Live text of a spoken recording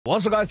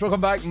What's up, guys?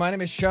 Welcome back. My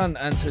name is Shun,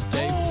 and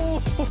today...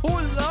 Oh,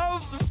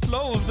 love the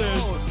flow of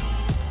this.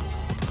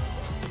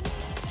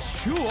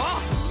 Sure.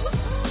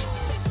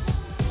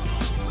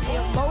 The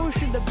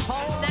emotion, the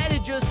power, that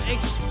it just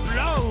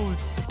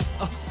explodes.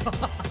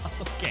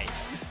 Okay.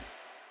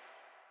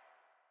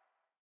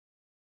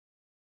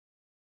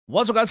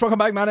 What's up, guys? Welcome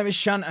back. My name is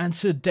Shun, and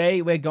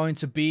today we're going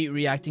to be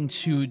reacting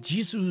to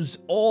JISOO's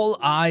All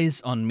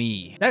Eyes on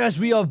Me. Now, guys,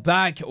 we are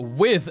back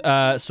with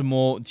some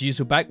more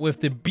JISOO, back with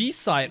the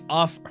B-side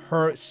of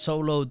her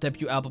solo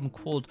debut album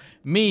called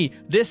Me.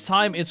 This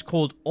time it's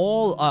called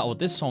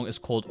this song is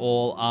called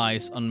All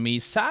Eyes on Me.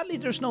 Sadly,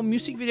 there's no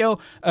music video.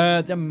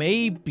 There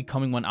may be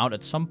coming one out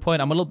at some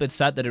point. I'm a little bit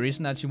sad that there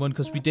isn't actually one,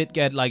 because we did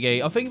get like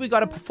I think we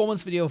got a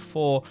performance video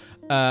for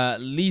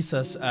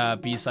Lisa's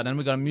B-side, and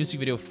we got a music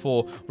video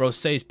for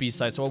Rosé's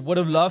B-side. So I would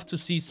have loved to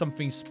see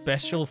something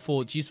special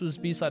for JISOO's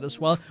B-side as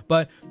well,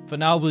 but for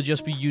now we'll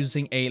just be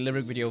using a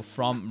lyric video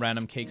from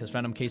Random K, because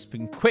Random K's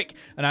been quick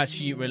and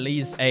actually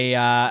released a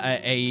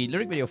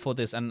lyric video for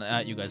this. And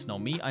you guys know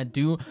me, I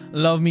do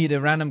love me the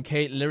Random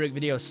K lyric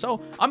video, so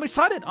I'm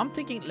excited. I'm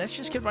thinking let's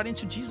just get right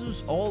into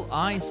JISOO's All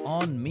Eyes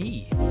on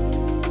Me.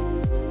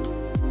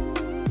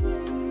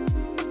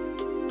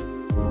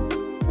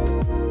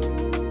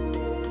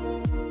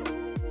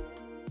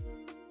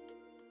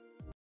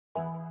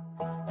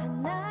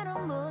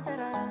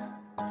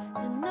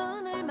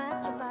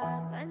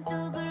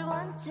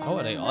 Oh,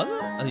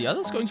 are the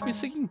others going to be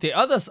singing? The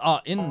others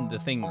are in the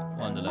thing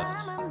on the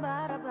left.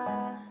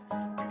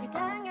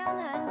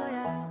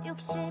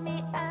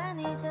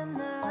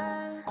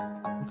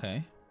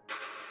 Okay.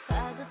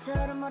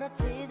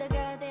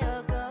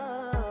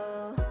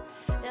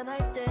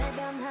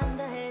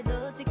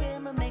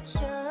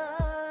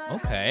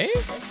 Okay.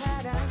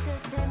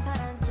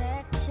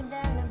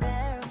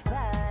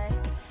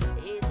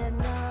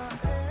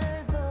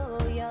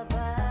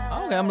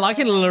 Okay, I'm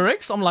liking the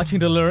lyrics. I'm liking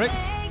the lyrics.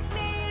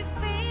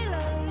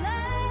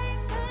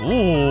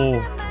 Ooh.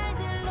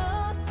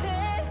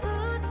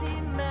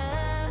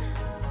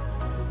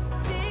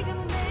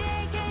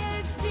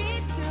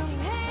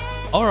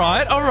 All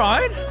right, all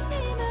right.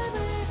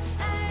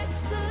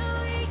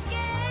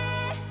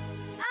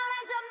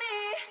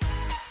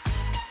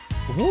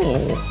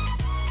 Ooh.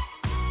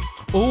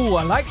 Ooh,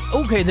 I like.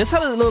 Okay, this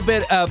has a little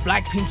bit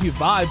blackpinky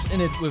vibes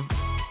in it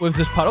with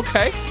this part.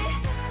 Okay.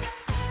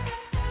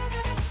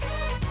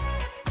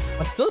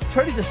 But still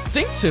pretty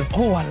distinctive.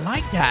 Oh, I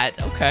like that.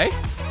 Okay.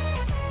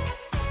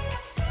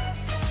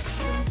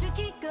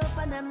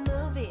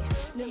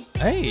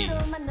 Hey.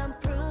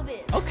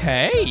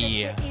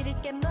 Okay.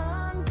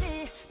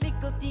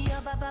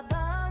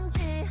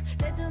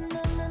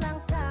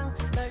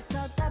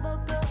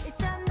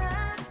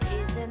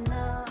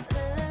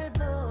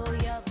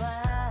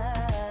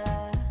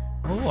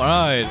 All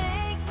right.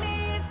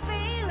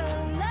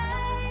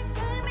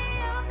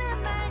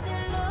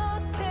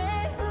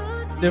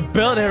 The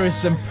build here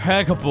is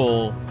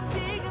impeccable.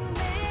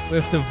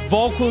 With the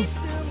vocals,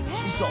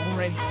 it's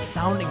already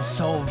sounding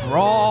so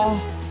raw.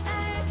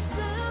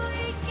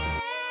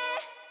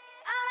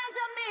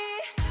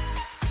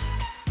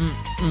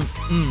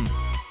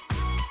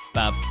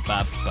 Ba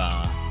ba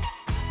ba.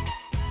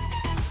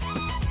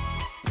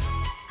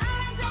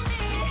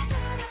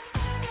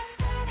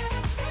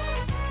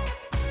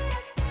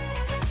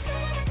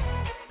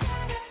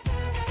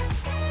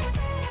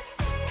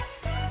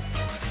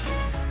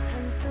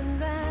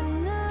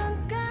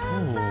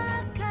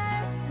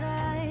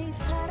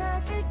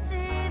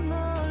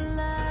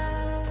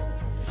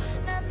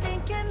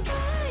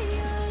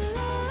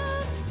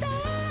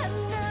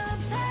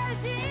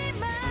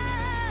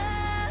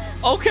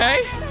 Okay.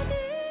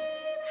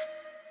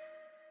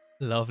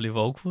 Lovely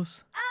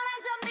vocals.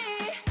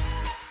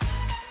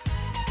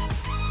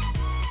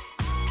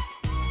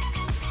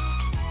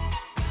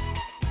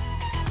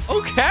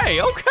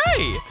 Okay,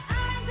 okay.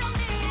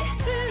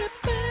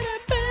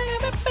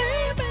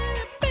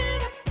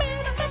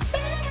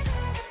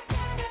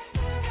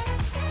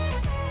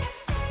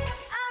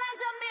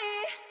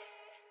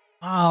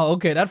 Ah,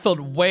 okay, that felt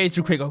way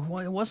too quick. It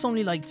was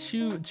only like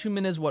two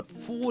minutes, what,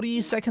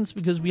 40 seconds,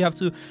 because we have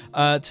to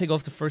take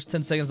off the first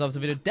 10 seconds of the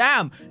video.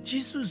 Damn,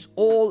 JISOO's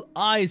All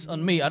Eyes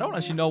on Me. I don't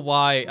actually know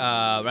why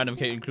Random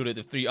K included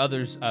the three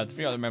other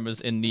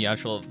members in the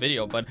actual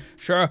video, but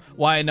sure,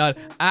 why not?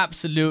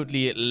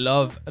 Absolutely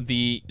love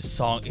the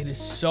song. It is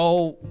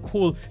so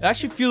cool. It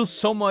actually feels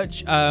so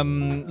much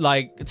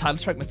like title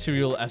track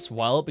material as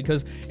well,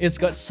 because it's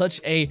got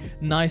such a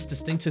nice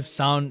distinctive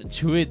sound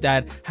to it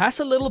that has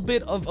a little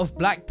bit of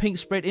blackpink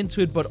spread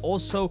into it, but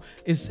also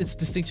it's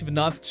distinctive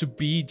enough to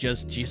be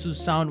just JISOO's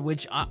sound,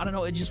 which I don't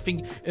know, I just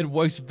think it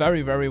works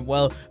very, very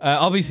well.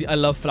 Obviously I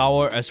love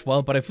Flower as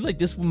well, but I feel like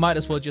this might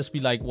as well just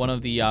be like one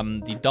of the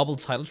double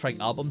title track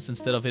albums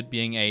instead of it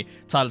being a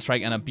title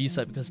track and a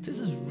B-side, because this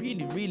is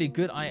really, really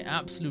good. I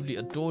absolutely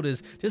adore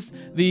this. Just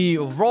the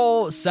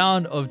raw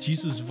sound of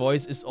JISOO's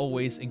voice is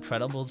always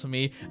incredible to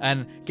me,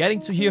 and getting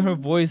to hear her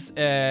voice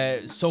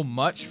so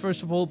much,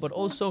 first of all, but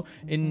also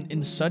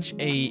in such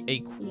a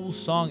cool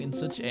song, in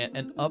such such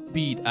an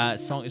upbeat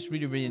song. It's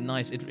really, really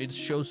nice. It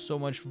shows so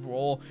much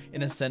raw,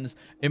 in a sense,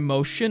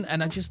 emotion,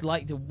 and I just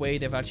like the way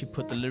they've actually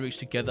put the lyrics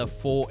together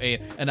for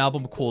an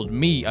album called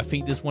Me. I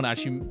think this one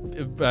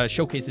actually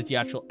showcases the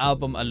actual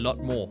album a lot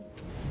more.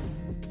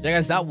 Yeah,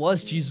 guys, that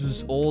was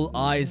JISOO's All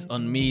Eyes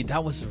on Me.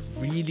 That was a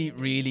really,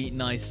 really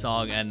nice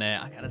song, and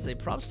I gotta say,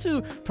 props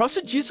to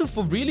JISOO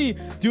for really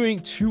doing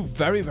two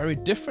very, very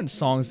different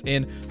songs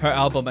in her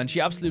album, and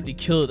she absolutely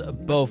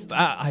killed both.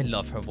 I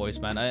love her voice,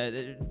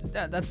 man.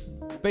 That's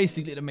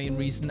basically the main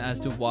reason as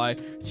to why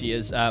she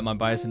is my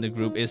bias in the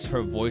group, is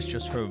her voice,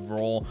 just her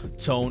raw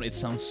tone. It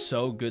sounds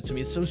so good to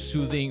me. It's so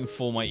soothing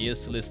for my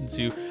ears to listen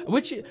to,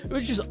 which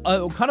is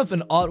kind of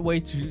an odd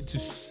way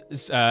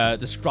to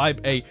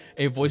describe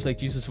a voice like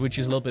JISOO's, which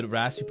is a little bit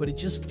raspy, but it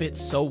just fits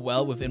so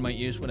well within my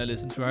ears when I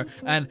listen to her.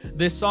 And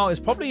this song is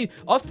probably,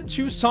 of the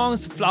two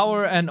songs,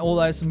 Flower and All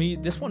Eyes on Me,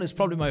 this one is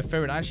probably my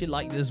favorite. I actually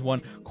like this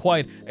one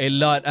quite a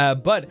lot.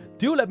 But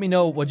do let me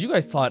know what you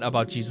guys thought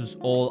about JISOO's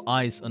All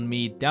Eyes on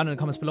Me down in the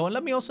comments below, and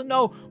let me also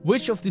know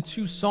which of the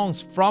two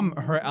songs from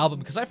her album,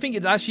 because I think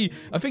it's actually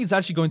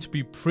going to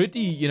be pretty,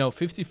 you know,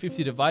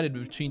 50-50 divided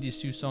between these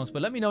two songs.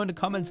 But let me know in the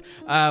comments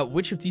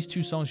which of these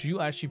two songs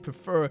you actually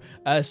prefer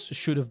as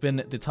should have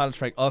been the title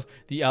track of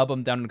the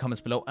album down in the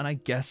comments below, and I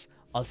guess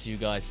I'll see you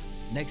guys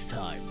next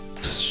time.